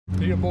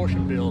The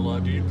abortion bill,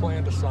 do you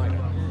plan to sign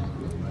it?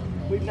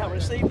 We've not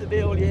received the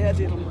bill yet.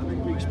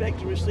 We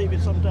expect to receive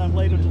it sometime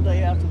later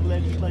today after the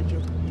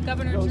legislature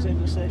goes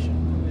into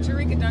session.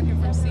 Jerika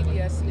Duncan from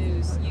CBS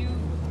News. You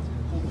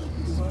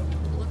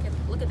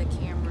look at the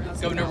camera.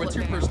 Governor, what's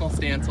your personal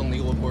stance on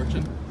legal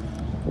abortion?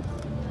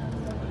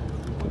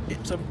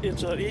 It's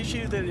an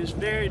issue that is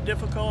very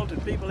difficult,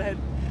 and people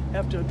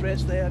have to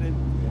address that. And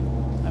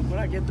when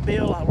I get the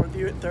bill, I'll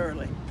review it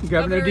thoroughly.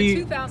 Governor, in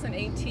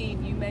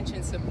 2018, you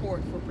mentioned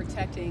support for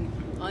protecting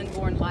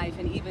unborn life,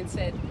 and even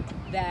said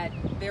that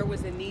there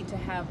was a need to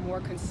have more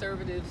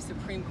conservative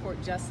Supreme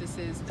Court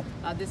justices.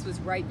 This was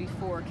right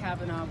before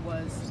Kavanaugh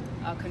was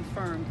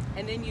confirmed.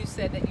 And then you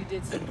said that you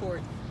did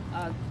support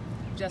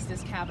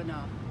Justice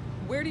Kavanaugh.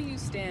 Where do you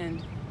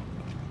stand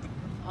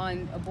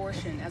on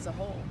abortion as a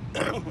whole?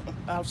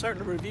 I'll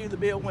certainly review the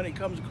bill when it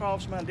comes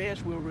across my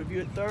desk. We'll review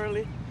it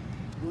thoroughly,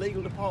 the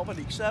legal department,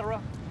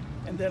 etc.,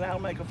 and then I'll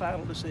make a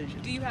final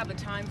decision. Do you have a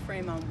time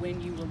frame on when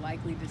you will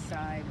likely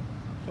decide?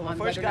 Well, I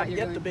first got to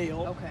get the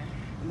bill, okay,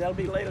 and that'll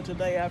be later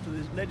today after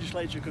the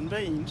legislature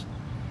convenes,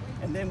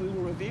 and then we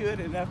will review it,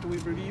 and after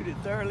we've reviewed it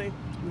thoroughly,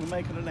 we'll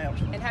make an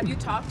announcement. And have you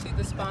talked to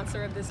the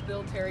sponsor of this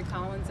bill, Terry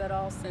Collins, at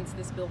all since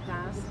this bill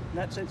passed?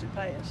 Not since it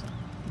passed.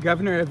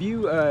 Governor, have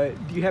you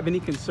do you have any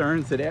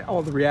concerns that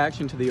all the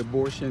reaction to the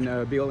abortion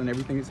bill and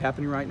everything that's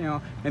happening right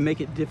now and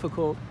make it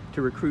difficult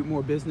to recruit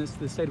more business to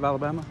the state of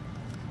Alabama?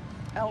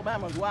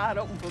 Alabama's wide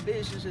open for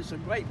business. It's a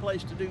great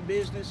place to do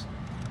business.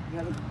 We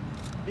got a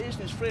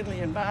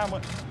business-friendly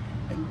environment,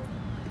 and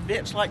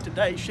events like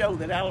today show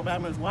that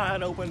Alabama is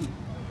wide open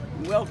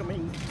and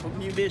welcoming for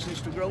new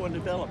business to grow and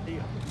develop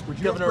here.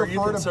 Governor, are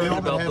you concerned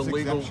about the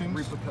legal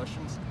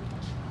repercussions?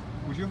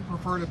 Would you have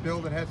preferred a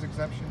bill that has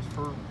exemptions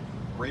for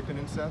rape and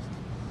incest?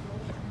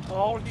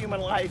 All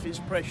human life is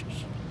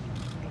precious.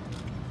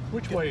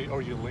 Which way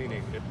are you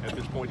leaning at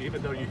this point,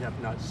 even though you have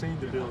not seen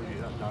the bill,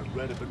 you have not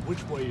read it, but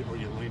which way are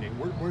you leaning?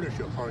 Where does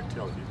your heart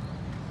tell you?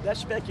 That's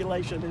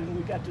speculation, and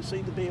we've got to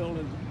see the bill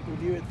and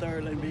review it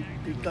thoroughly and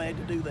be glad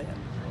to do that.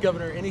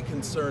 Governor, any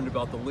concern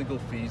about the legal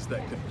fees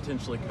that could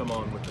potentially come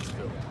on with this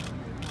bill?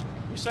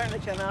 You certainly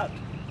cannot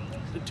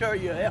deter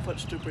your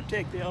efforts to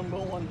protect the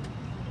unborn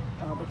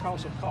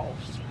because of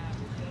cost,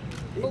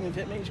 even if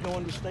it means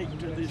going to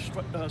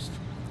the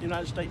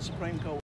United States Supreme Court.